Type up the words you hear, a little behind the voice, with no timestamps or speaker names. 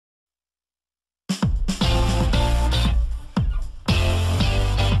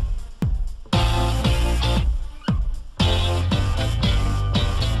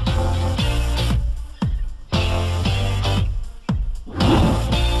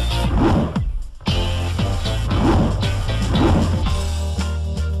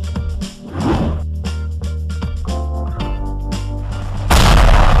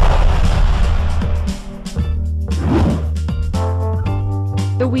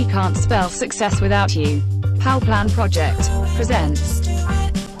We can't spell success without you. PowerPlan Project presents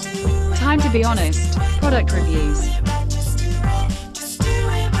Time to Be Honest, Product Reviews.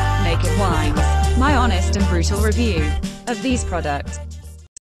 Naked Wines, my honest and brutal review of these products.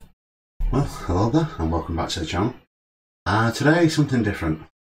 Well, hello there and welcome back to the channel. Today something different.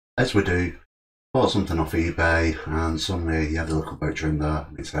 As we do, bought something off eBay and suddenly you had a little voucher in there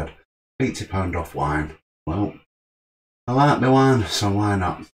and it said £80 off wine. Well, I like my wine, so why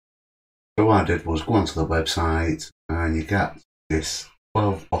not? So what I did was go onto the website and you get this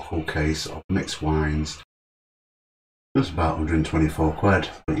 12 bottle case of mixed wines. It's about 124 quid,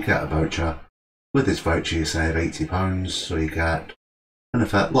 but you get a voucher. With this voucher you save £80, so you get, in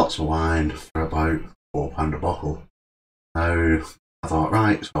effect, lots of wine for about £4 a bottle. Now, I thought,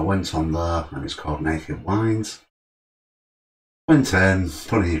 right, so I went on there and it's called Naked Wines. Went in,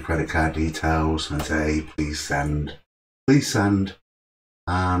 put in your credit card details and say, please send,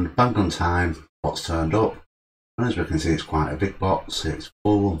 and bang on time, box turned up. And as we can see, it's quite a big box, it's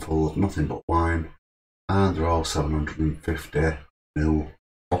full of nothing but wine, and they're all 750ml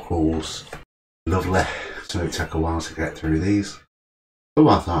bottles. Lovely, so it took a while to get through these. So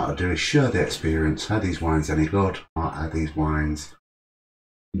what I thought I'd do is share the experience. Are these wines any good, or are these wines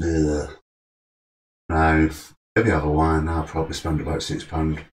bleh? Now, if you have a wine, I'll probably spend about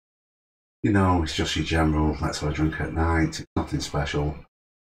 £6. You know, it's just your general, let's have a drink at night, it's nothing special.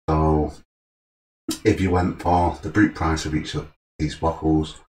 So, if you went for the brute price of each of these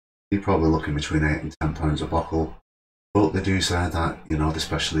bottles, you're probably looking between £8 and £10 a bottle. But they do say that, you know, they're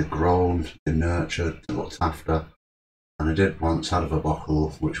specially grown, they're nurtured, they're looked after. And I did once have a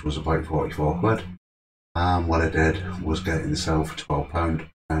bottle which was about 44 quid. And what I did was get it in the sale for £12,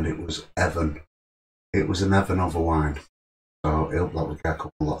 and it was heaven. It was an heaven of a wine. So it looked like we get a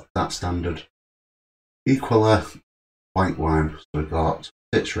couple of that standard. Equally, white wine. So we got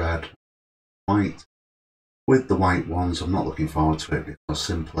pitch red, white. With the white ones, I'm not looking forward to it because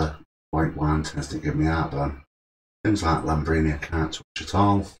simply white wine tends to give me heartburn. Things like Lambrini I can't touch at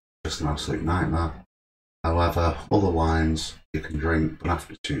all. Just an absolute nightmare. However, other wines you can drink, but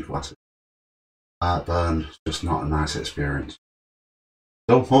after 2 glasses. Heartburn, just not a nice experience.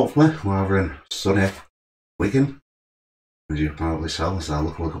 So hopefully we're over in sunny Wigan. As you can probably tell, as I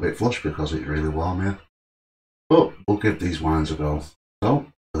look a little bit flushed because it's really warm here. But we'll give these wines a go. So,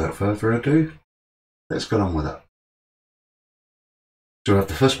 without further ado, let's get on with it. So we have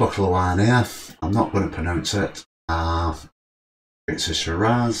the first bottle of wine here. I'm not going to pronounce it. It's a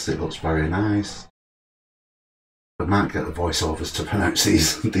Shiraz. It looks very nice. I might get the voiceovers to pronounce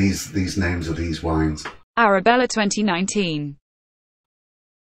these names of these wines. Arabella 2019.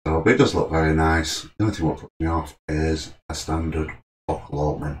 So it does look very nice. The only thing what puts me off is a standard bottle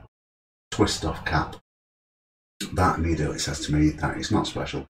opening. Twist off cap. That immediately says to me that it's not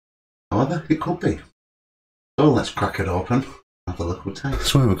special. However, it could be. So let's crack it open. Have a little taste.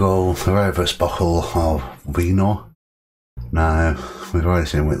 So here we go, the very first bottle of vino. Now, we've already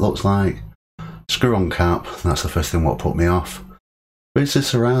seen what it looks like. Screw on cap, that's the first thing what put me off. But it's a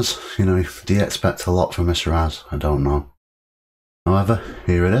Shiraz, you know, do you expect a lot from a Shiraz? I don't know. However,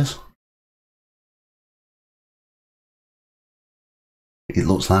 here it is. It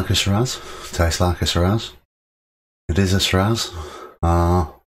looks like a Shiraz, tastes like a Shiraz. It is a Shiraz. If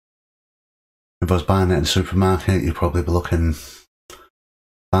I was buying it in the supermarket, you'd probably be looking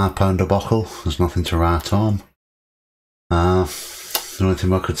 £5 a bottle. There's nothing to write home. The only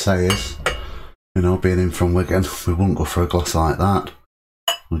thing I could say is, you know, being in from Wigan, we wouldn't go for a glass like that.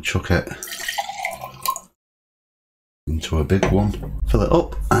 We'd chuck it into a big one, fill it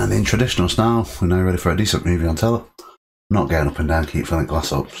up, and in traditional style, we're now ready for a decent movie on telly. Not getting up and down, keep filling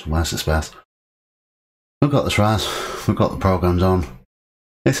glass up, so where's the space? We've got the Shiraz, we've got the programmes on.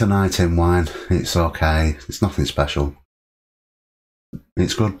 It's a night in wine, it's okay, it's nothing special.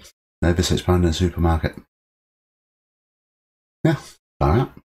 It's good, maybe £6 in the supermarket. Yeah, alright.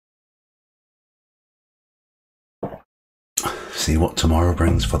 See what tomorrow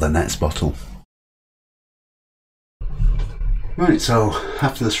brings for the next bottle. Right, so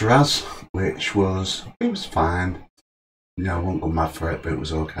after the Shiraz, which was, it was fine. You know, I won't go mad for it, but it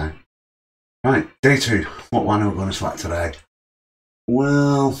was okay. Right, day 2. What wine are we going to select today?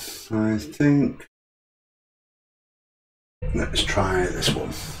 Well, I think let's try this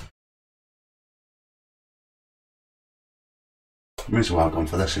one. The reason why I've gone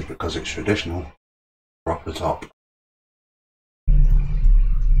for this is because it's traditional, proper top.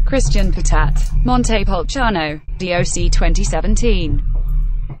 Christian Patat, Montepulciano, DOC 2017.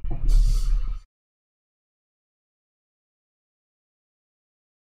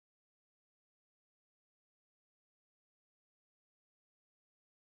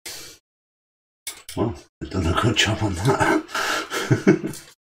 Well, they've done a good job on that.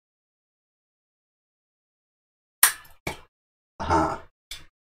 Aha.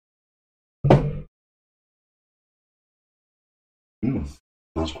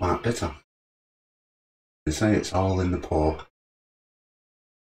 Smells quite bitter. They say it's all in the pork.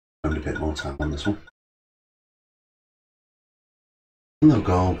 Spend a bit more time on this one. And they'll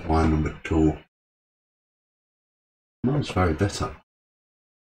go wine number 2. Oh, it's very bitter.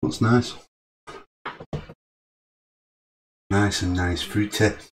 Looks nice. Nice and nice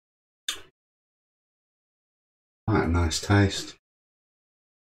fruity. Quite a nice taste.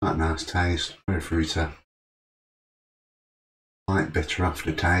 Quite a nice taste. Very fruity. Quite bitter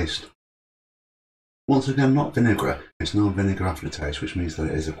aftertaste. Once again, not vinegar. It's no vinegar aftertaste, which means that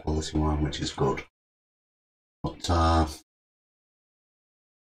it is a quality wine, which is good. But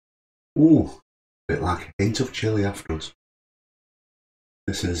ooh, a bit like a hint of chilli afterwards.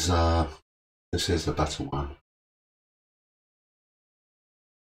 This is a better wine.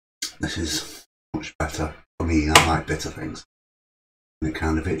 This is much better. For me, I like bitter things. And it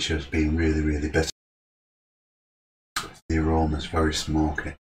kind of itches being really, really bitter. The aroma is very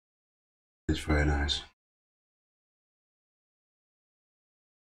smoky. It's very nice.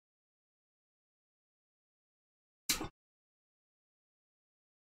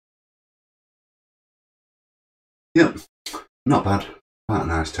 Yep, not bad. Quite a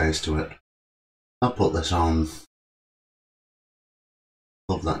nice taste to it. I'll put this on.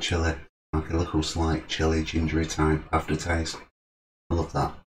 Love that chilli. Like a little slight chilli, gingery type aftertaste. I love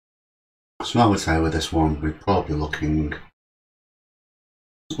that. So I would say with this one, we're probably looking.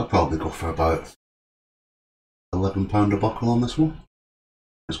 I'll probably go for about £11 a bottle on this one.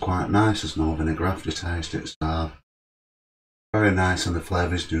 It's quite nice. There's no vinegar aftertaste. It's very nice, and the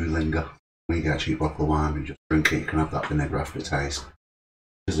flavours do linger. When you get a cheap bottle of wine and just drink it, you can have that vinegar aftertaste.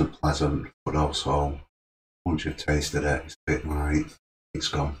 It isn't pleasant, but also once you've tasted it, it's a bit like it's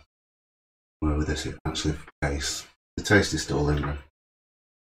gone. Where with this, it actually tastes. The taste is still lingering,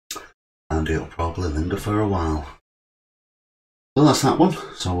 and it'll probably linger for a while. So that's that one.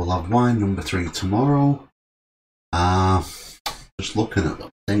 So we'll have wine number 3 tomorrow. Just looking at them,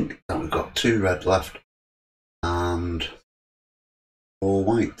 I think that we've got 2 red left and 4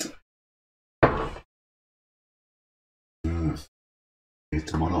 white.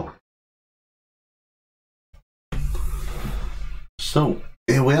 Tomorrow. So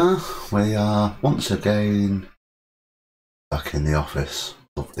here we are. We are once again back in the office.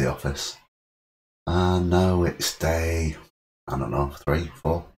 Love the office. And now it's day, I don't know, 3,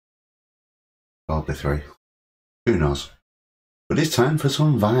 4, probably 3. Who knows? But it's time for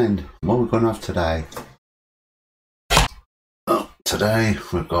some wine. What we're going to have today? Oh, today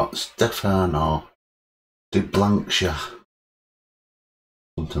we've got Stefano de Blanca.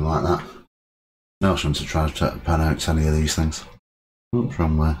 Something like that. No chance to try to pronounce any of these things. Up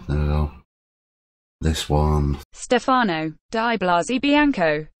from where? There we go. This one. Stefano di Blasi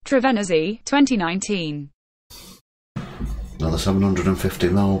Bianco, Trevenazzi, 2019. Another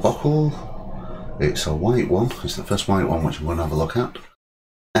 750ml bottle. It's a white one. It's the first white one which I'm going to have a look at.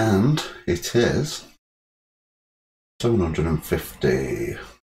 And it is 750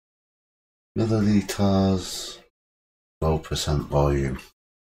 millilitres, 12% volume.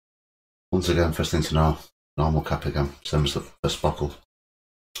 Once again, first thing to know, normal cap again, same as the first bottle.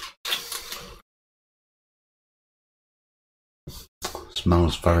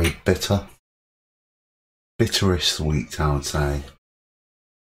 Smells very bitter. Bitterish sweet, I would say.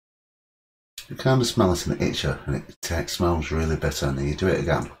 You kind of smell it and it hits you, and it smells really bitter, and then you do it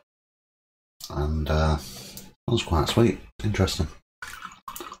again. And smells quite sweet. Interesting.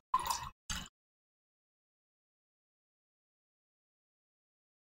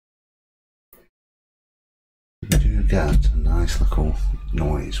 You do get a nice little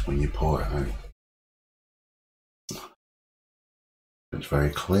noise when you pour it out. It's very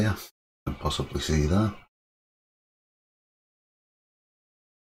clear. You can possibly see there.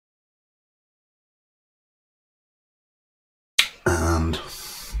 And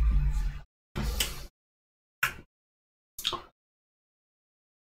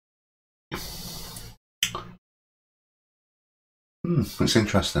it's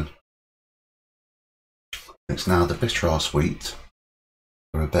interesting. It's now the bitter or sweet,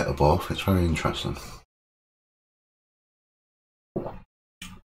 or a bit of both. It's very interesting.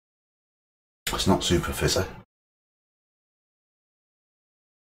 It's not super fizzy.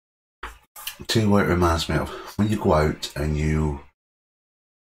 Tell you what it reminds me of. When you go out and you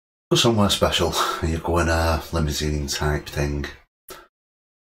go somewhere special and you go in a limousine type thing,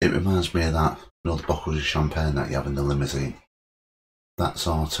 it reminds me of that, you know, the bottles of champagne that you have in the limousine. That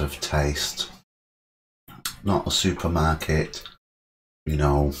sort of taste. not a supermarket, you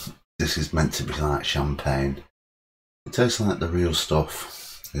know, this is meant to be like champagne. It tastes like the real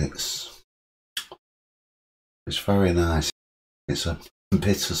stuff. It's very nice. It's a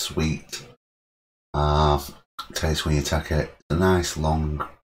bittersweet taste when you take it. A nice, long,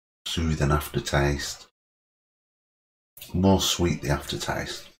 soothing aftertaste. More sweet the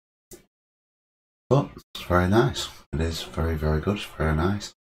aftertaste. But it's very nice. It is very, very good. It's very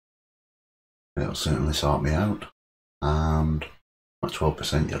nice. It'll certainly sort me out. And at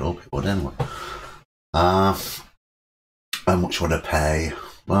 12% you'd hope it would anyway. How much would I pay?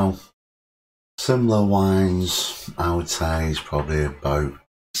 Well, similar wines, I would say, is probably about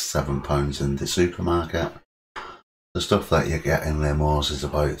 £7 in the supermarket. The stuff that you get in Limos is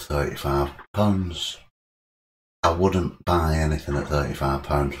about £35. I wouldn't buy anything at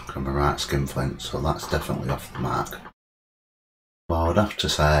 £35 from a right skinflint, so that's definitely off the mark. But I would have to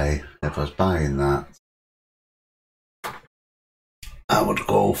say, if I was buying that, I would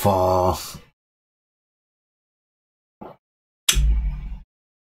go for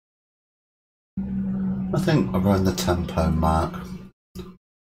I think around the £10 mark.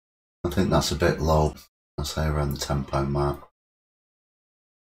 I think that's a bit low. I'd say around the £10 mark.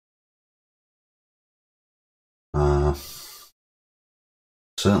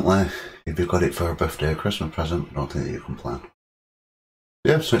 Certainly, if you got it for a birthday or Christmas present, I don't think that you complain.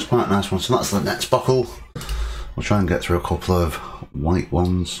 Yeah, so it's quite a nice one. So that's the next bottle. We'll try and get through a couple of white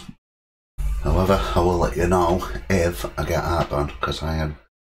ones. However, I will let you know if I get heartburn, because I am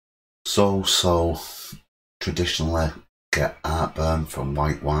so traditionally get heartburn from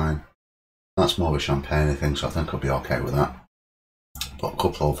white wine. That's more of a champagne thing, so I think I'll be okay with that. Got a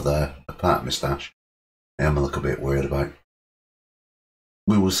couple over there, a part of my stash. I'm a little bit worried about.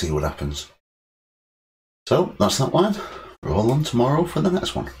 We will see what happens. So that's that wine. Roll on tomorrow for the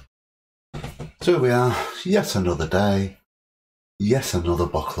next one. So here we are, yet another day, yet another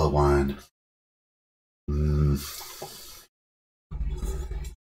bottle of wine.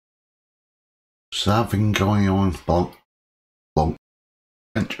 Sauvignon Blanc.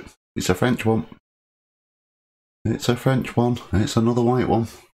 French. It's a French one. It's a French one. It's another white one.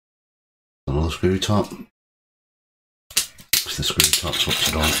 Another screw top. It's the screw tops which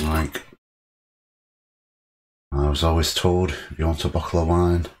I don't like. I was always told, if you want a bottle of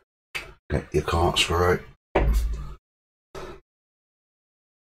wine, get your corkscrew out.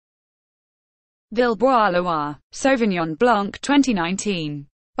 Villebois Loire, Sauvignon Blanc 2019.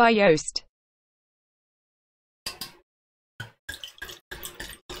 By Yost.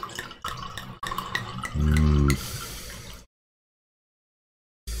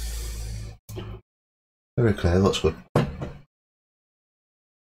 Very clear, looks good.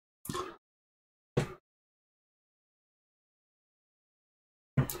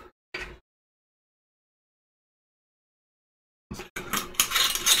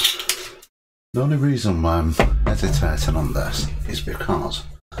 The only reason why I'm hesitating on this is because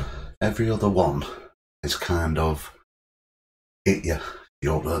every other one is kind of hit you.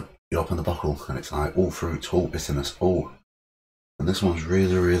 You open the bottle and it's like all fruits, all bitterness, all. And this one's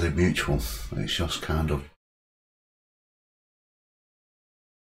really mutual. It's just kind of.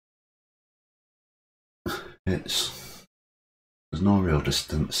 There's no real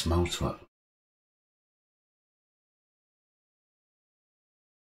distinct smell to it.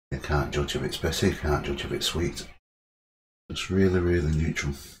 You can't judge if it's bitter, you can't judge if it's sweet. It's really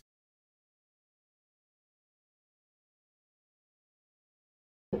neutral.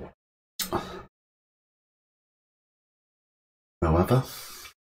 However,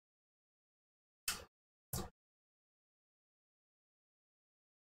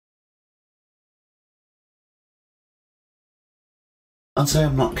 I'd say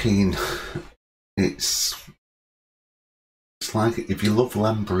I'm not keen. It's like if you love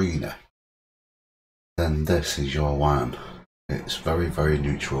Lambrina, then this is your wine. It's very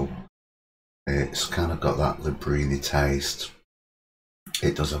neutral. It's kind of got that Lambrina taste.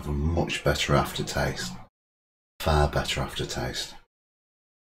 It does have a much better aftertaste. Far better aftertaste.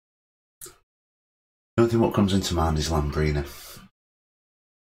 The only thing what comes into mind is Lambrina.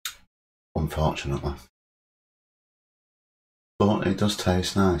 Unfortunately. But it does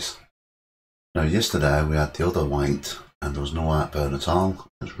taste nice. Now yesterday we had the other white and there was no heartburn at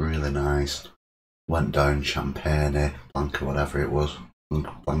all. It was really nice. Went down champagne, Blanco, whatever it was.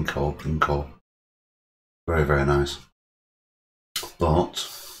 Blanco. Very nice. But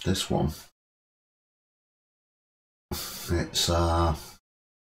this one, it's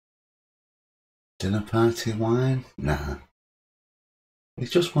dinner party wine? Nah.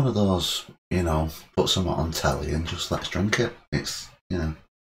 It's just one of those, you know, put something on telly and just let's drink it. It's, you know,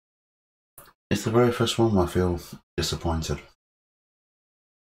 it's the very first one where I feel disappointed.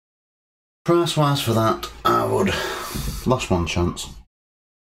 Price wise for that, I would last one chance.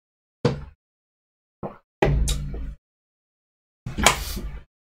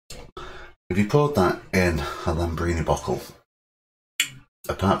 If you poured that in a Lambrini bottle,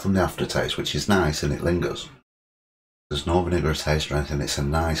 apart from the aftertaste, which is nice and it lingers, there's no vinegar taste or anything, it's a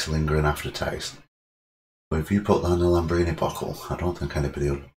nice lingering aftertaste. But if you put that in a Lambrini bottle, I don't think anybody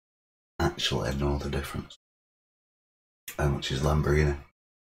would actually know the difference. How much is Lambrini?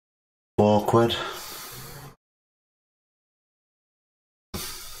 £4.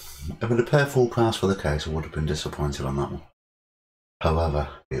 If I'd have paid full price for the case, I would have been disappointed on that one. However,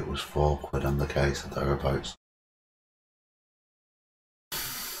 it was £4 on the case or thereabouts.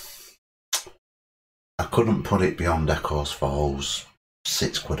 I couldn't put it beyond Echoes Falls,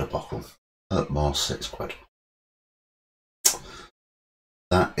 £6 a bottle. At most £6.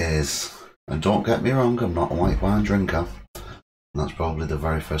 That is, and don't get me wrong, I'm not a white wine drinker. That's probably the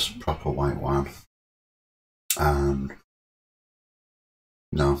very first proper white wine. And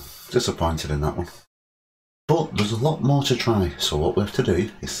no, disappointed in that one. But there's a lot more to try, so what we have to do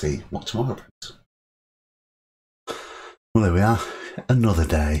is see what tomorrow brings. Well, there we are, another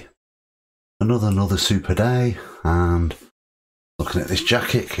day. Another super day, and looking at this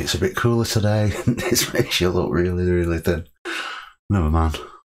jacket, it's a bit cooler today. This makes you look really, really thin. Never mind,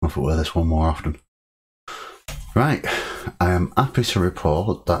 I'll have to wear this one more often. Right, I am happy to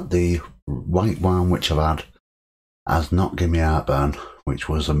report that the white wine which I've had has not given me heartburn, which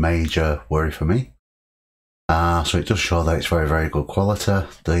was a major worry for me. So it does show that it's very, very good quality.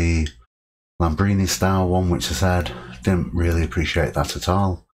 The Lambrini style one, which I said, didn't really appreciate that at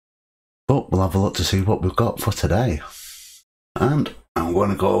all. But we'll have a look to see what we've got for today. And I'm going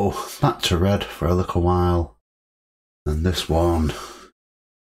to go back to red for a little while. And this one,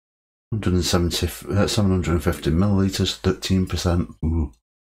 750 millilitres, 13%. Ooh,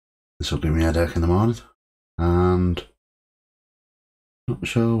 this will give me a headache in the morning. And not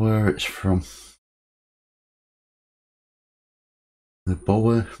sure where it's from. The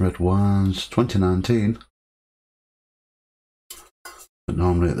Bowie Red Wines 2019. But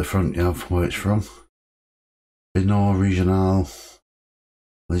normally at the front you have where it's from. Pinot Regional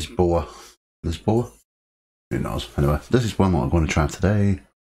Lisboa. Lisboa? Who knows? Anyway, this is one what I'm going to try today.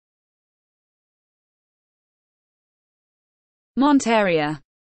 Monteria.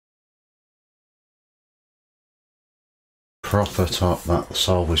 Proper top, that's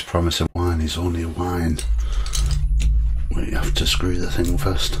always promising. Wine is only wine. Well, you have to screw the thing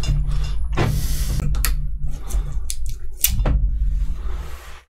first.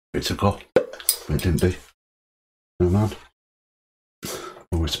 It's a go. It didn't do. Never mind.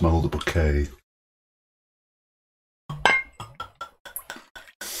 Oh, it smelled the bouquet.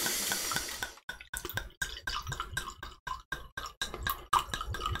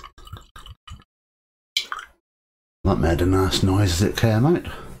 That made a nice noise as it came out.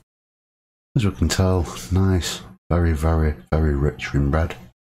 As we can tell, nice, very, very, very rich in red.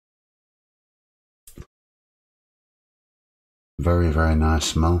 Very, very nice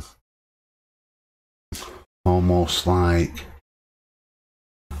smell. Almost like,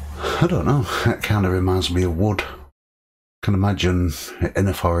 I don't know, it kind of reminds me of wood. Can imagine in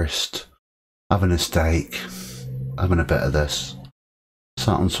a forest, having a steak, having a bit of this,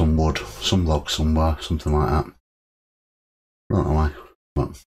 sat on some wood, some log somewhere, something like that. I don't know why,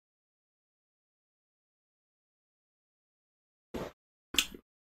 but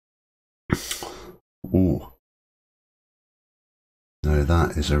ooh. Now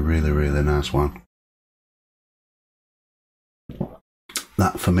that is a really, really nice one.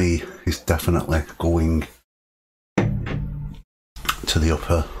 That for me is definitely going to the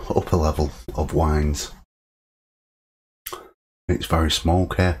upper level of wines. It's very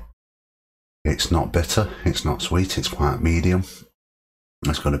smoky. It's not bitter, it's not sweet, it's quite medium.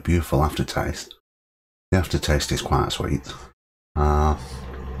 It's got a beautiful aftertaste. The aftertaste is quite sweet. But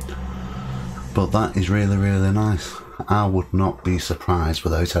that is really, really nice. I would not be surprised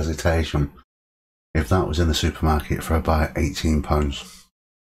without hesitation if that was in the supermarket for about £18.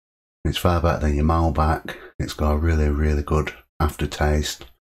 It's far better than your Malbec. It's got a really, really good aftertaste.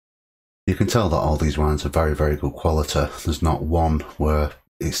 You can tell that all these wines are very, very good quality. There's not one where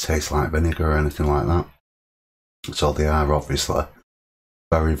it tastes like vinegar or anything like that. So they are obviously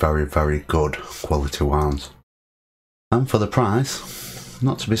very, very, very good quality wines. And for the price,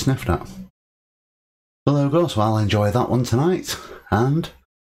 not to be sniffed at. So there we go, so I'll enjoy that one tonight, and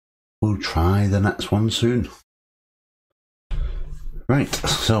we'll try the next one soon. Right,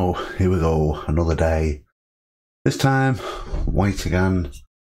 so here we go, another day. This time, white again.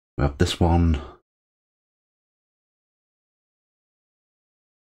 We have this one,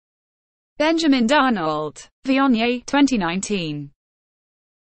 Benjamin Darnault, Viognier, 2019.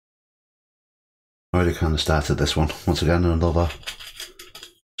 Already kind of started this one. Once again, another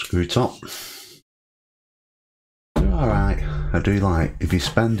screw top. They're alright. I do like, if you're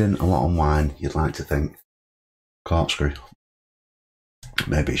spending a lot on wine, you'd like to think corkscrew.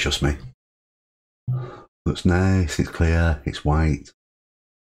 Maybe it's just me. Looks nice, it's clear, it's white.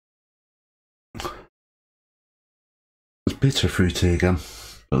 It's bitter fruity again,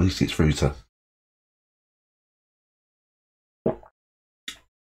 but at least it's fruity.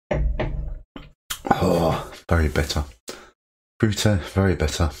 Oh, very bitter. Fruity, very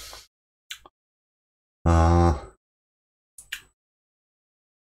bitter.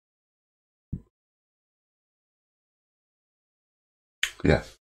 Yeah.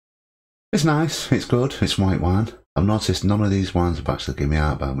 It's nice, it's good, it's white wine. I've noticed none of these wines have actually given me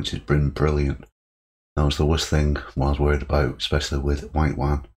heartburn, which has been brilliant. That was the worst thing I was worried about, especially with white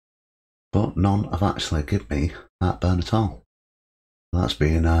wine. But none have actually given me heartburn at all. That's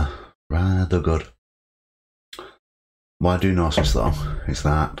been rather good. What I do notice though is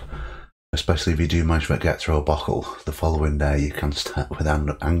that, especially if you do manage to get through a bottle, the following day you can start with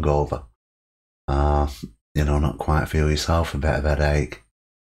hangover. You know, not quite feel yourself, a bit of headache.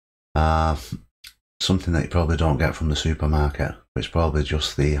 Something that you probably don't get from the supermarket, which is probably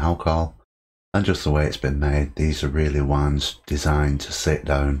just the alcohol and just the way it's been made. These are really wines designed to sit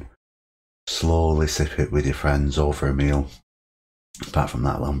down, slowly sip it with your friends over a meal, apart from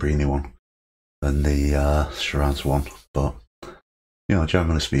that Lambrini one and the Shiraz one. But, you know,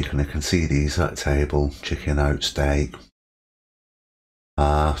 generally speaking, I can see these at a table, chicken out, steak.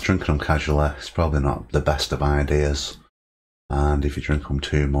 Drinking them casually is probably not the best of ideas. And if you drink them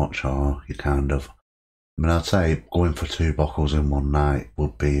too much, or you kind of, I mean, I'd say going for 2 bottles in one night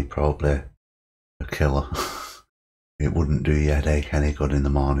would be probably a killer. It wouldn't do your headache any good in the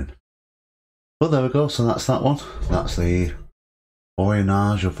morning. But there we go, so that's that one. That's the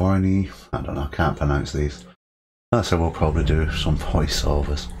Voyage or Voyage, I don't know, I can't pronounce these. So we'll probably do some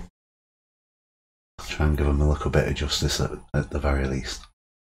voiceovers. Try and give them a little bit of justice at the very least.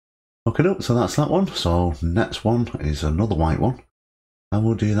 Okay, so that's that one. So next one is another white one, and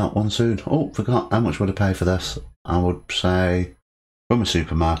we'll do that one soon. Oh, forgot, how much would I pay for this? I would say from a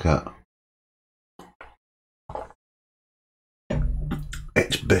supermarket.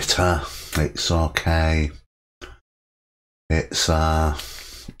 It's bitter, it's okay. It's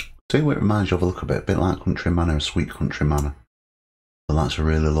see what it reminds you of a little bit, a bit like Country Manor, a sweet Country Manor. So that's a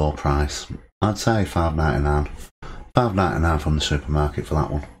really low price. I'd say £5.99. £5.99 from the supermarket for that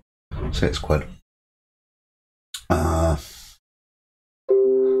one. £6.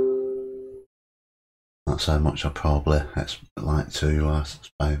 That's how much I probably like to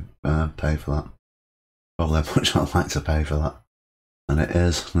pay for that. Probably how much I'd like to pay for that. And it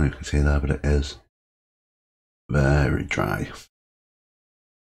is, you can see there, but it is very dry.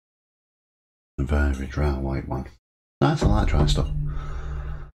 A very dry white one. Nice, I like dry stuff.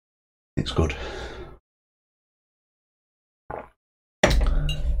 It's good.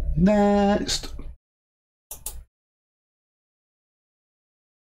 Next.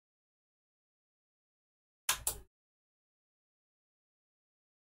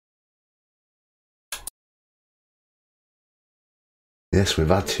 Yes, we've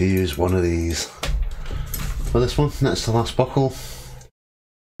had to use one of these for this one. That's the last bottle.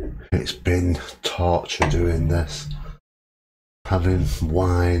 It's been torture doing this. Having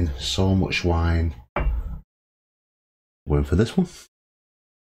wine, so much wine. Going for this one.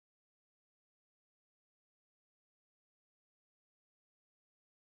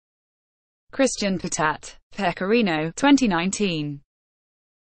 Christian Patat, Pecorino, 2019.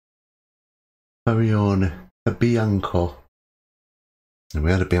 Arione, a Bianco. And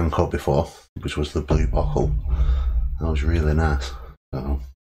we had a Bianco before, which was the blue bottle. That was really nice. So,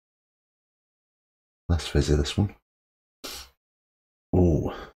 less fizzy this one.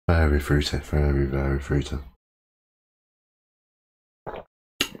 Oh, very fruity, very, very fruity.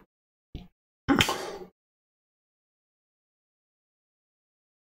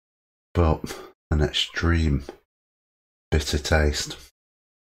 But an extreme bitter taste.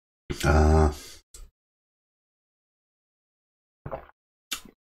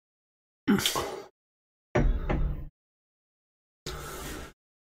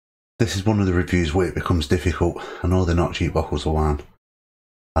 This is one of the reviews where it becomes difficult. I know they're not cheap bottles of wine.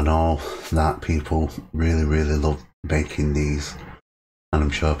 I know that people really, really love making these, and I'm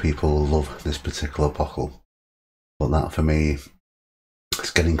sure people will love this particular bottle. But that for me,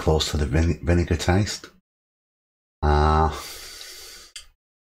 it's getting close to the vinegar taste. No,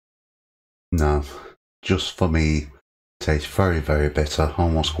 just for me, Tastes very, very bitter,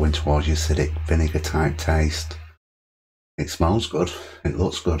 almost going towards your acidic vinegar type taste. It smells good, it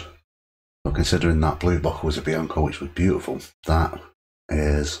looks good. But considering that blue bottle was a Bianco, which was beautiful, that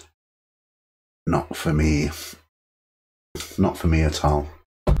is not for me. Not for me at all.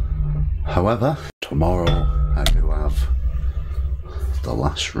 However, tomorrow I do have the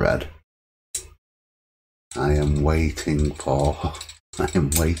last red. I am waiting for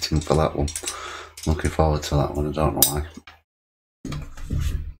that one. Looking forward to that one, I don't know why.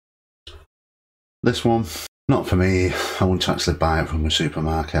 This one, not for me. I wouldn't actually buy it from a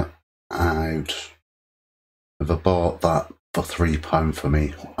supermarket. If I bought that for £3 for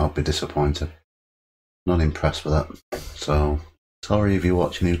me, I'll be disappointed. Not impressed with it. So, sorry if you're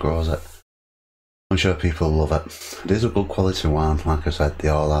watching who grows it. I'm sure people love it. It is a good quality wine, like I said, they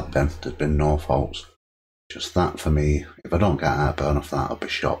all have been. There's been no faults. Just that for me, if I don't get heartburn off that, I'll be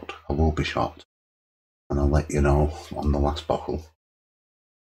shocked. I will be shocked. And I'll let you know on the last bottle.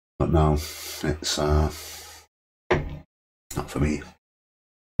 But no, it's not for me.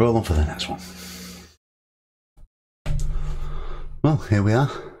 Roll on for the next one. Well, here we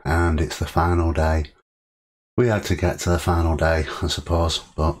are, and it's the final day. We had to get to the final day, I suppose,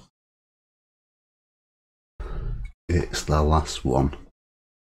 but it's the last one.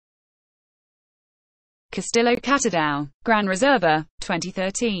 Castillo Catadão, Gran Reserva,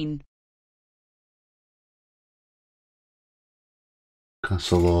 2013.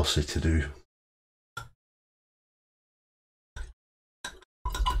 Castillo to do.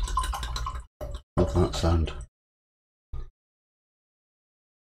 Love that sound.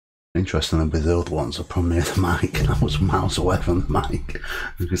 Interestingly, with the other ones, I put near the mic. I was miles away from the mic.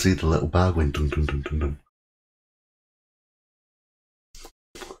 You can see the little bar going dun dun dun dun dun.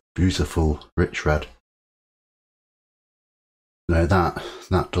 Beautiful, rich red. Now that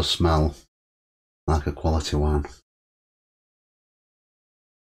does smell like a quality wine.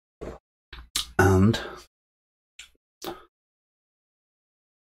 And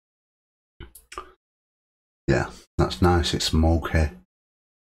yeah, that's nice. It's smoky.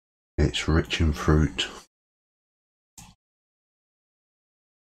 It's rich in fruit.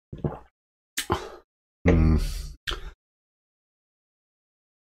 It's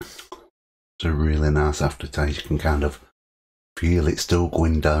a really nice aftertaste. You can kind of feel it still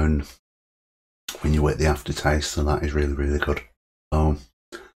going down when you wet the aftertaste, so that is really, really good. So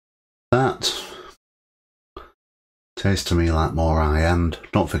that tastes to me like more high-end.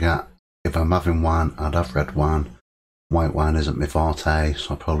 Don't forget, if I'm having wine, I'd have red wine. White wine isn't my forte,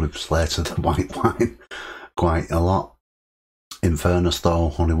 so I probably slated the white wine quite a lot. In fairness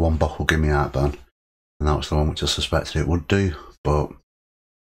though, only one bottle gave me heartburn, and that was the one which I suspected it would do. But,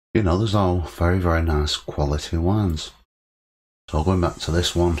 you know, there's all very, very nice quality wines. So going back to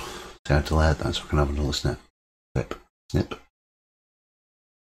this one, see how delayed that, so we can have another snip. Snip, snip.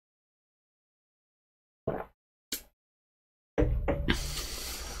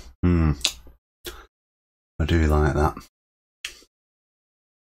 I do like that.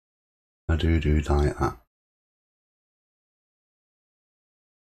 I do like that.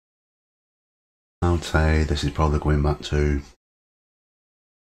 I would say this is probably going back to...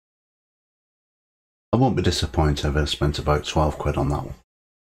 I won't be disappointed if I spent about 12 quid on that one.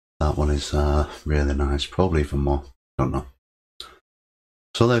 That one is really nice, probably even more, don't know.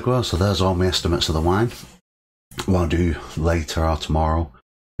 So there you go, so there's all my estimates of the wine. What I'll do later or tomorrow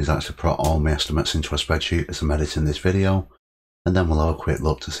is actually put all my estimates into a spreadsheet as I'm editing this video, and then we'll have a quick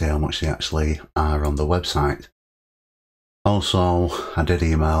look to see how much they actually are on the website. Also, I did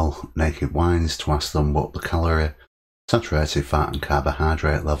email Naked Wines to ask them what the calorie, saturated fat and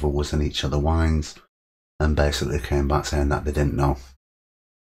carbohydrate level was in each of the wines, and basically came back saying that they didn't know.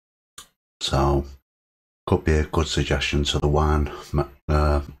 So, could be a good suggestion to the wine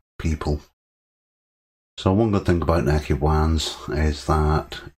people. So one good thing about Naked Wines is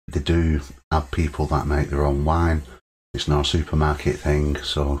that they do have people that make their own wine. It's not a supermarket thing,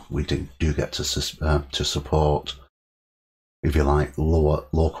 so we do get to support, if you like,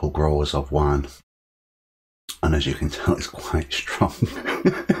 local growers of wine. And as you can tell, it's quite strong.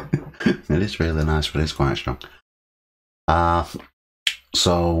 It is really nice, but it's quite strong.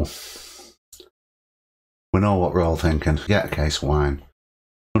 So we know what we're all thinking. Get a case of wine,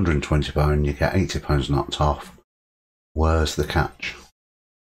 £120, you get £80 knocked off. Where's the catch?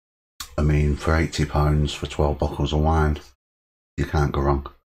 I mean, for £80 for 12 bottles of wine, you can't go wrong.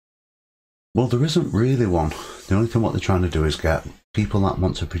 Well, there isn't really one. The only thing what they're trying to do is get people that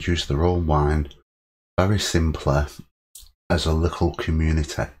want to produce their own wine very simply as a little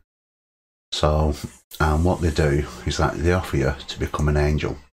community. So what they do is that they offer you to become an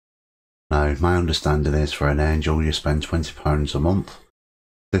angel. Now, my understanding is for an angel, you spend £20 a month.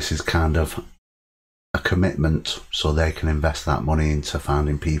 This is kind of a commitment so they can invest that money into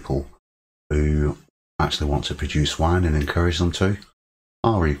finding people who actually want to produce wine and encourage them to,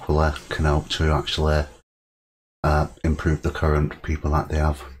 or equally can help to actually improve the current people that they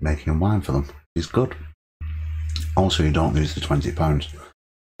have making wine for them. It's good. Also, you don't lose the £20.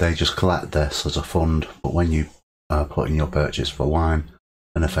 They just collect this as a fund, but when you put in your purchase for wine,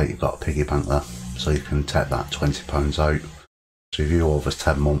 in effect you've got a piggy bank there, so you can take that £20 out. So if you over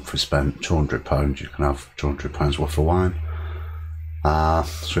 10 months have spent £200, you can have £200 worth of wine.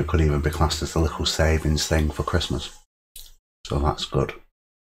 So it could even be classed as a little savings thing for Christmas. So that's good.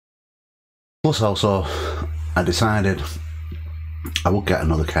 Plus also, I decided I would get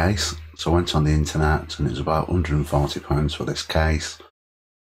another case. So I went on the internet and it was about £140 for this case.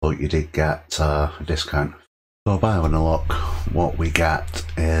 But you did get a discount. So by having a look, what we get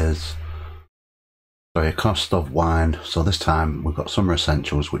is a cost of wine. So this time we've got Summer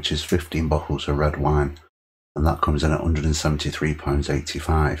Essentials, which is 15 bottles of red wine, and that comes in at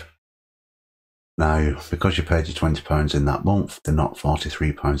 £173.85. Now, because you paid your £20 in that month, they're not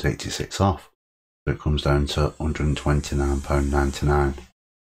 £43.86 off. So it comes down to £129.99,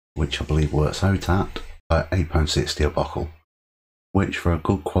 which I believe works out at about £8.60 a bottle. Which for a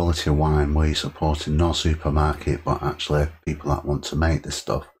good quality of wine where you're supporting no supermarket, but actually people that want to make this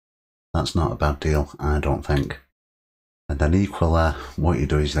stuff, that's not a bad deal, I don't think. And then equally, what you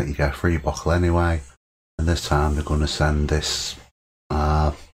do is that you get a free bottle anyway, and this time they're going to send this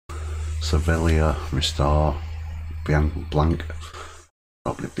Sevilla Restore Blanc,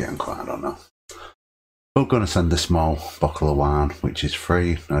 probably Bianco, I don't know. We're going to send this small bottle of wine, which is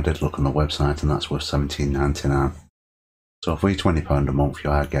free. I did look on the website and that's worth £17.99. So for £20 a month you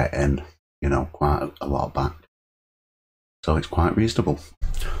are getting, you know, quite a lot back. So it's quite reasonable.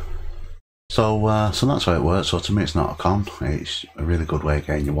 So that's how it works. So to me it's not a con. It's a really good way of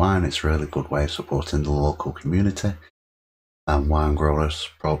getting your wine. It's a really good way of supporting the local community and wine growers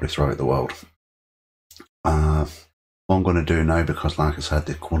probably throughout the world. What I'm going to do now, because like I said,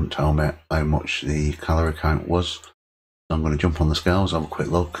 they couldn't tell me how much the calorie count was. So I'm going to jump on the scales, have a quick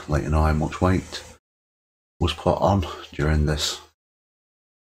look, let you know how much weight was put on during this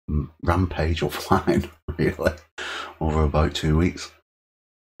rampage of wine, really, over about 2 weeks.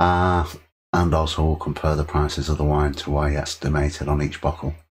 And also we'll compare the prices of the wine to what I estimated on each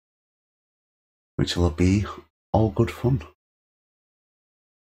bottle, which will be all good fun.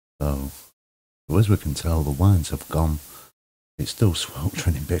 So as we can tell, the wines have gone. It's still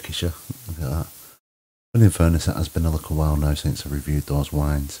sweltering in Bickersshire. Look at that. But in fairness, it has been a little while now since I reviewed those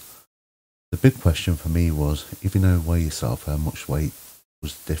wines. The big question for me was, if you know weigh yourself, how much weight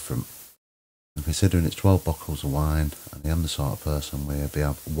was different. And considering it's 12 bottles of wine, and I am the sort of person where if I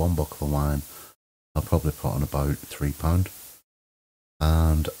have one bottle of wine, I'll probably put on about £3.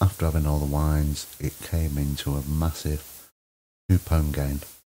 And after having all the wines, it came into a massive £2 gain.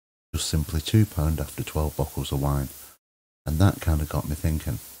 Just simply £2 after 12 bottles of wine. And that kind of got me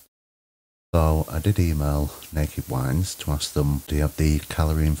thinking. So I did email Naked Wines to ask them, do you have the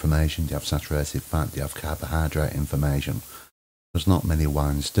calorie information, do you have saturated fat, do you have carbohydrate information? Because not many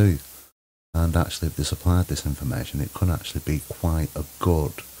wines do. And actually if they supplied this information, it could actually be quite a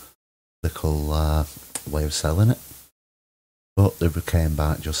good little way of selling it. But they came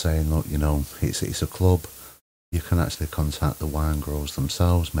back just saying, look, you know, it's a club. You can actually contact the wine growers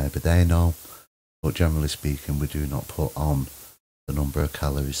themselves, maybe they know. But generally speaking, we do not put on the number of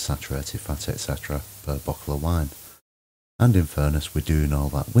calories, saturated fat, etc. per bottle of wine. And in fairness, we do know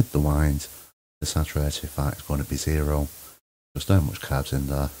that with the wines, the saturated fat is going to be 0. Just how much carbs in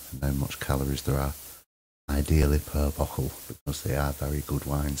there and how much calories there are, ideally per bottle, because they are very good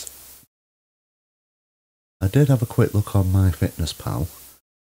wines. I did have a quick look on MyFitnessPal,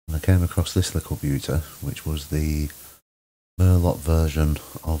 and I came across this little beauty, which was the Merlot version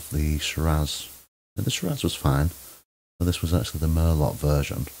of the Shiraz. And the Shiraz was fine, but this was actually the Merlot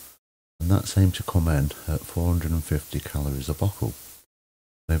version, and that seemed to come in at 450 calories a bottle.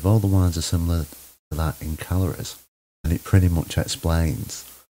 Now, if all the wines are similar to that in calories, and it pretty much explains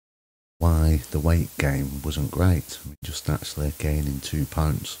why the weight gain wasn't great. I mean, just actually gaining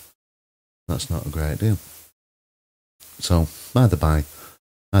 £2. That's not a great deal. So, by the by,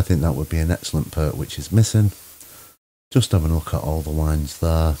 I think that would be an excellent perk which is missing. Just having a look at all the wines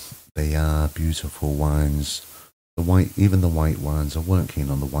there. They are beautiful wines. Even the white wines, I weren't keen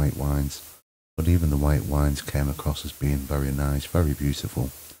on the white wines, but even the white wines came across as being very nice, very beautiful.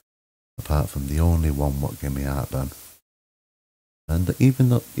 Apart from the only one what gave me heartburn. And even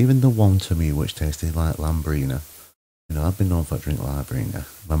the one to me which tasted like Lambrina, you know, I've been known for drink Lambrina,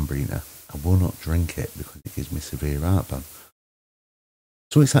 I will not drink it because it gives me severe heartburn.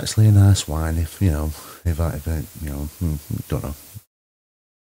 So it's actually a nice wine if, you know, if I don't know.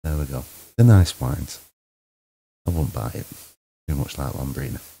 There we go. The nice wines. I wouldn't buy it. Too much like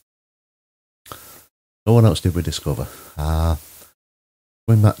Lambrina. So what else did we discover?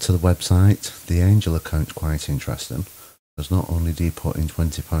 Going back to the website, the Angel account's quite interesting. Because not only do you put in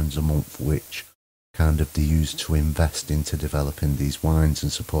 £20 a month, which kind of they use to invest into developing these wines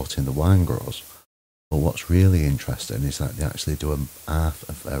and supporting the wine growers, but what's really interesting is that they actually do a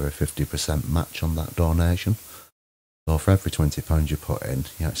 50% match on that donation. So for every £20 you put in,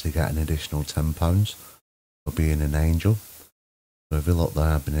 you actually get an additional £10 for being an Angel. So if you look there,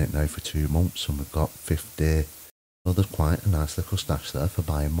 I've been in it now for 2 months and we've got 50. So there's quite a nice little stash there for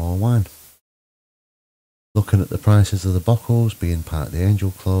buying more wine. Looking at the prices of the bottles, being part of the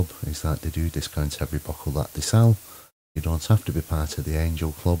Angel Club, is that they do discount every bottle that they sell. You don't have to be part of the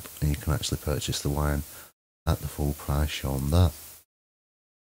Angel Club and you can actually purchase the wine at the full price shown there.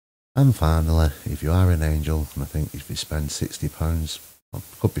 And finally, if you are an Angel, and I think if you spend £60, well,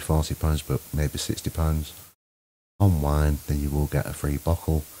 it could be £40, but maybe £60 on wine, then you will get a free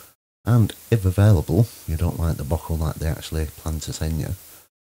bottle. And if available, you don't like the bottle that they actually plan to send you,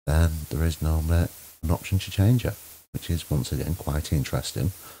 then there is normally an option to change it, which is once again quite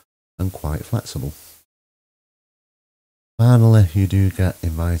interesting and quite flexible. Finally, you do get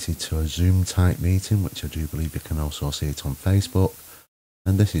invited to a Zoom type meeting, which I do believe you can also see it on Facebook.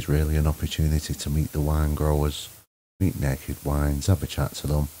 And this is really an opportunity to meet the wine growers, meet Naked Wines, have a chat to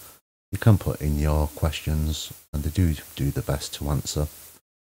them. You can put in your questions and they do the best to answer,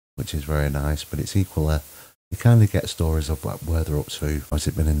 which is very nice. But it's equally, you kind of get stories of where they're up to. Has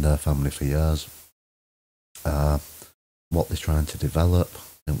it been in their family for years? What they're trying to develop.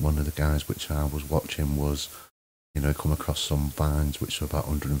 I think one of the guys which I was watching was, come across some vines which are about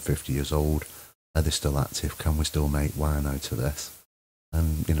 150 years old. Are they still active? Can we still make wine out of this?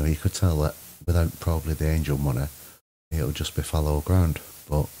 And, you could tell that without probably the Angel money, it'll just be fallow ground.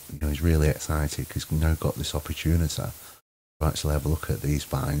 But, he's really excited because he's now got this opportunity to actually have a look at these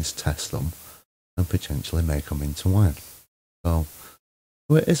vines, test them, and potentially make them into wine. So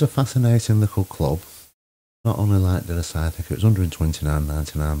it is a fascinating little club. Not only like did I say, I think it was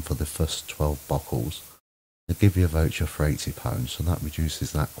 £129.99 for the first 12 bottles. They give you a voucher for £80, so that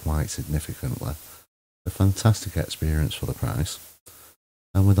reduces that quite significantly. A fantastic experience for the price.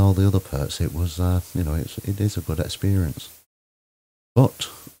 And with all the other perks, it was, it is a good experience. But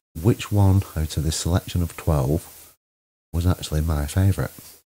which one out of this selection of 12 was actually my favourite?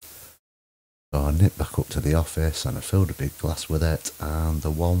 So I nipped back up to the office and I filled a big glass with it, and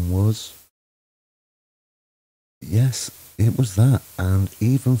the one was, yes, it was that. And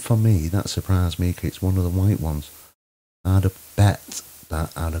even for me, that surprised me because it's one of the white ones. I'd have bet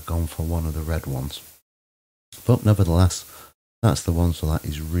that I'd have gone for one of the red ones. But nevertheless, that's the one, so that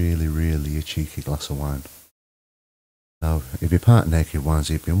is really, really a cheeky glass of wine. Now, if you're part of Naked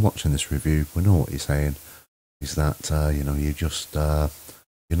Wines, you've been watching this review, we know what you're saying, is that, you're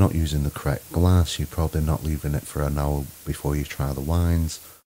not using the correct glass, you're probably not leaving it for an hour before you try the wines.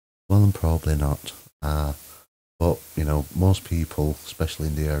 Well, and probably not. But, most people, especially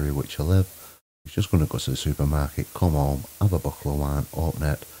in the area which I live, is just going to go to the supermarket, come home, have a bottle of wine, open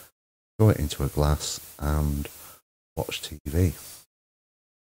it, throw it into a glass, and watch TV.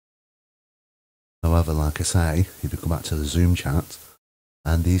 However, like I say, if you go back to the Zoom chat,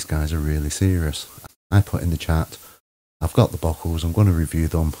 and these guys are really serious. I put in the chat, I've got the bottles, I'm going to review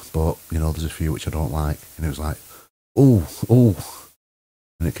them, but, there's a few which I don't like. And it was like, oh.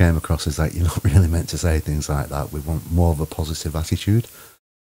 And it came across as like, you're not really meant to say things like that. We want more of a positive attitude.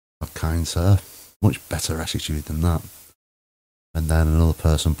 Oh, kind sir, much better attitude than that. And then another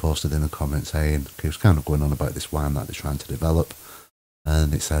person posted in a comment saying, he was kind of going on about this wine that they're trying to develop.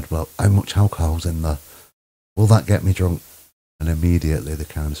 And it said, well, how much alcohol's in there? Will that get me drunk? And immediately they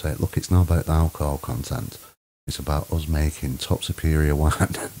kind of say, look, it's not about the alcohol content. It's about us making top superior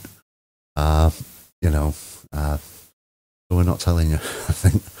wine. So we're not telling you. I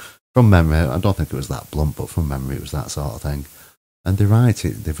think from memory, I don't think it was that blunt, but from memory it was that sort of thing. And they're right,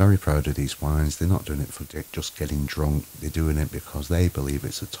 they're very proud of these wines. They're not doing it for just getting drunk. They're doing it because they believe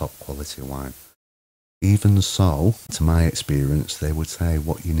it's a top quality wine. Even so, to my experience, they would say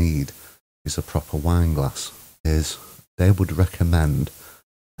what you need is a proper wine glass. They would recommend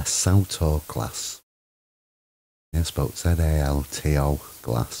a Salto glass. Yeah, spelled Z-A-L-T-O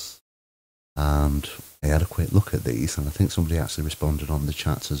glass. And I had a quick look at these, and I think somebody actually responded on the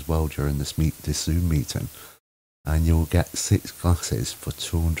chat as well during this Zoom meeting. And you'll get 6 glasses for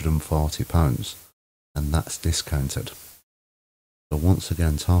 £240, and that's discounted. So once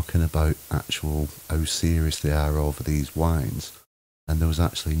again, talking about actual how serious they are over these wines, and there was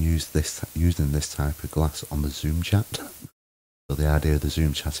actually using this type of glass on the Zoom chat. So the idea of the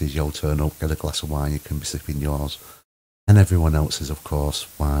Zoom chat is you'll turn up, get a glass of wine, you can be sipping yours, and everyone else's, of course,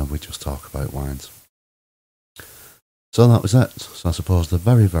 while we just talk about wines. So that was it. So I suppose the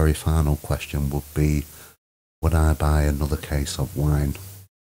very, very final question would be, would I buy another case of wine?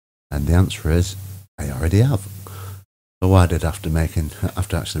 And the answer is, I already have. So what I did after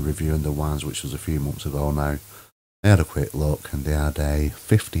actually reviewing the wines, which was a few months ago now, I had a quick look and they had a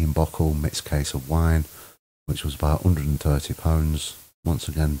 15 bottle mixed case of wine, which was about £130. Once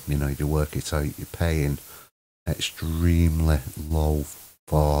again, you know, if you work it out, you're paying extremely low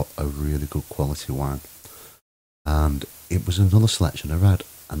for a really good quality wine. And it was another selection I read,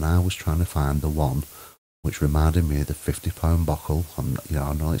 and I was trying to find the one which reminded me of the £50 bottle. I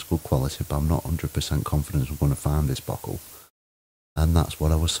know it's good quality, but I'm not 100% confident we're going to find this bottle. And that's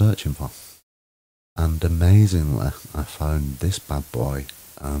what I was searching for. And amazingly, I found this bad boy,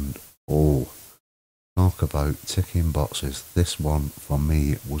 and talk about ticking boxes. This one, for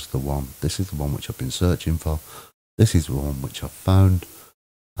me, was the one. This is the one which I've been searching for. This is the one which I've found.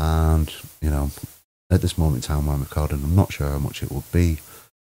 And, you know, at this moment in time when I'm recording, I'm not sure how much it would be,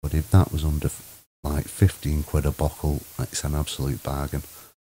 but if that was under like 15 quid a bottle, it's an absolute bargain.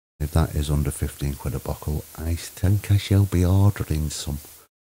 If that is under 15 quid a bottle, I think I shall be ordering some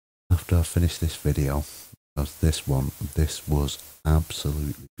after I finish this video, because this was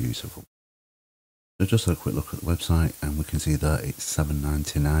absolutely beautiful. So just a quick look at the website, and we can see that it's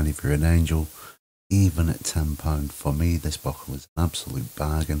 £7.99 if you're an Angel. Even at £10, for me this bottle is an absolute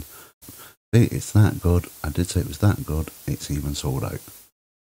bargain. It's that good. I did say it was that good. It's even sold out.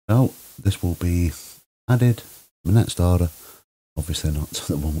 So this will be added to my next order. Obviously not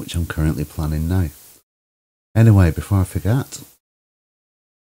to the one which I'm currently planning now. Anyway, before I forget,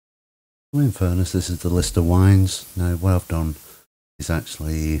 in fairness, this is the list of wines. Now what I've done is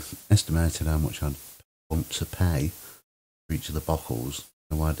actually estimated how much I'd want to pay for each of the bottles.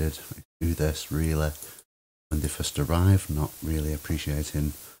 So what I did do this really when they first arrived, not really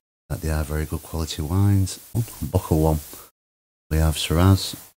appreciating that they are very good quality wines. Bottle one, we have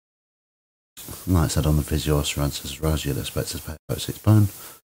Shiraz. Like I said on the video, Shiraz you'd expect to pay about £6.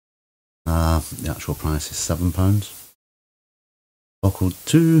 The actual price is £7. Bottle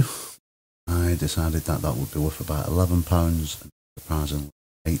 2, I decided that would be worth about £11, surprisingly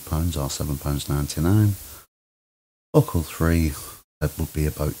 £8 or £7.99. Bottle 3, that would be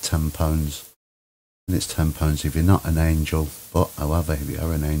about £10. And it's £10 if you're not an Angel, but however, if you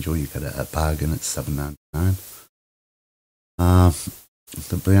are an Angel, you get it at a bargain at £7.99.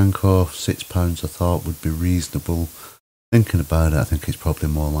 The Bianco, £6 I thought would be reasonable. Thinking about it, I think it's probably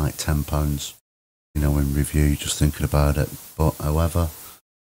more like £10, you know, in review, just thinking about it. But however,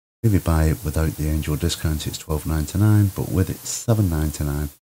 if you buy it without the Angel discount, it's £12.99, but with it, £7.99.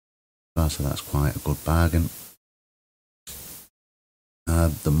 So that's quite a good bargain.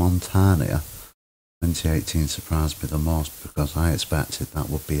 The Montania 2018 surprised me the most, because I expected that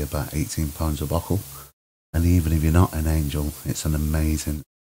would be about £18 a bottle. And even if you're not an Angel, it's an amazing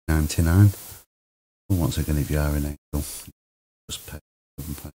 £99. But once again, if you are an Angel, just pay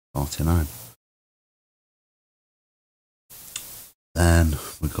 £7.49. Then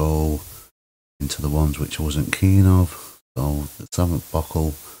we go into the ones which I wasn't keen of. So the 7th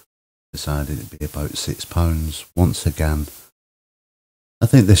bottle decided it'd be about £6. Once again, I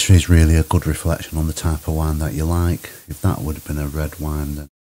think this is really a good reflection on the type of wine that you like. If that would have been a red wine, then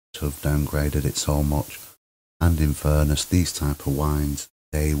to have downgraded it so much. And in fairness, these type of wines,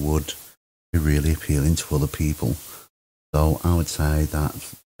 they would be really appealing to other people. So I would say that,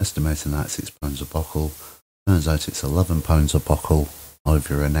 estimating that £6 a bottle, turns out it's £11 a bottle. Or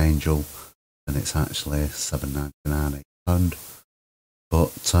if you're an Angel, then it's actually £7.99, £8.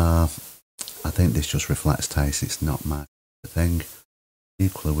 But I think this just reflects taste. It's not my thing.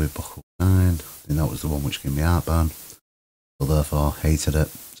 Equally with bottle 9, I think that was the one which gave me heartburn. So therefore, hated it.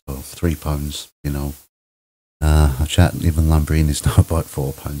 So £3, you know. I checked, even Lamborghini's now about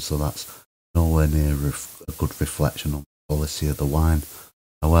 £4, so that's nowhere near a good reflection on the quality of the wine.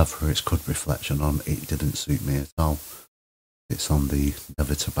 However, it's good reflection on it didn't suit me at all. It's on the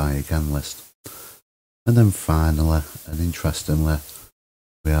never to buy again list. And then finally, and interestingly,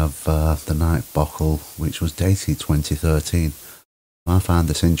 we have the 9th bottle, which was dated 2013. I find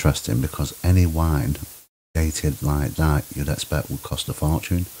this interesting because any wine dated like that you'd expect would cost a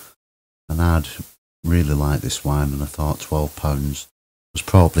fortune. And I'd really liked this wine, and I thought £12 was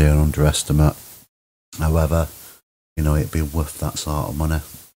probably an underestimate. However, you know, it'd be worth that sort of money.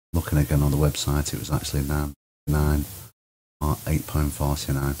 Looking again on the website, it was actually £9.99. or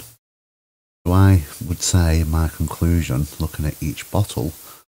 £8.49. So I would say my conclusion, looking at each bottle,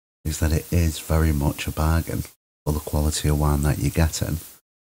 is that it is very much a bargain for the quality of wine that you're getting.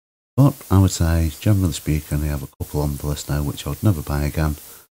 But I would say, generally speaking, I have a couple on the list now which I would never buy again,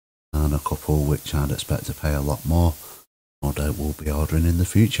 and a couple which I'd expect to pay a lot more. No doubt we'll be ordering in the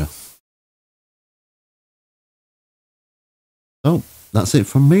future. So that's it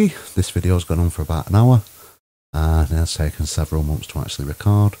from me. This video's gone on for about an hour, and it's taken several months to actually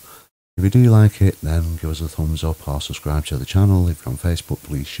record. If you do like it, then give us a thumbs up or subscribe to the channel. If you're on Facebook,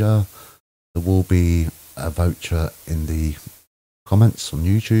 please share. There will be a voucher in the comments on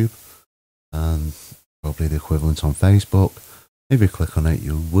YouTube, and probably the equivalent on Facebook. If you click on it,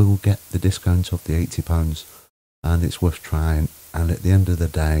 you will get the discount of the £80, and it's worth trying. And at the end of the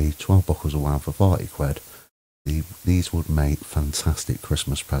day, 12 bottles of wine for 40 quid. These would make fantastic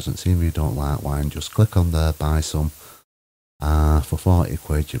Christmas presents. Even if you don't like wine, just click on there, buy some. For 40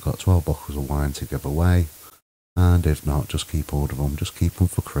 quid, you've got 12 bottles of wine to give away. And if not, just keep hold of them. Just keep them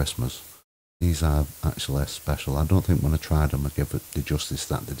for Christmas. These are actually special. I don't think when I tried them, I give it the justice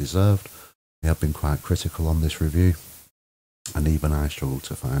that they deserved. They have been quite critical on this review. And even I struggled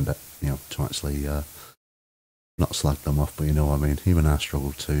to find it, to actually not slag them off, but you know what I mean. Even I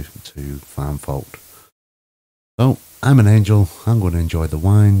struggled to find fault. So, I'm an angel. I'm going to enjoy the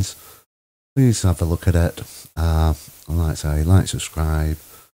wines. Please have a look at it. And like I say, like, subscribe,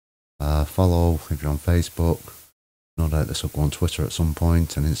 follow if you're on Facebook. No doubt this will go on Twitter at some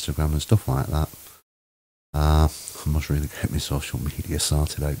point, and Instagram and stuff like that. I must really get my social media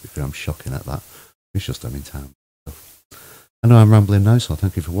sorted out because I'm shocking at that. It's just I'm in town. I know I'm rambling now, so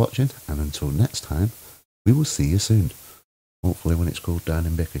thank you for watching, and until next time, we will see you soon. Hopefully when it's cooled down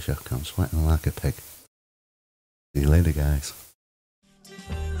in Bickershire, I'm sweating like a pig. See you later, guys.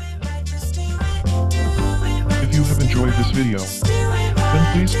 If you have enjoyed this video,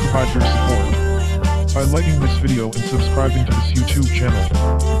 then please provide your support by liking this video and subscribing to this YouTube channel.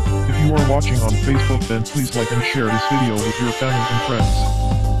 If you are watching on Facebook, then please like and share this video with your family and friends.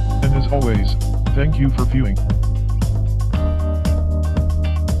 And as always, thank you for viewing.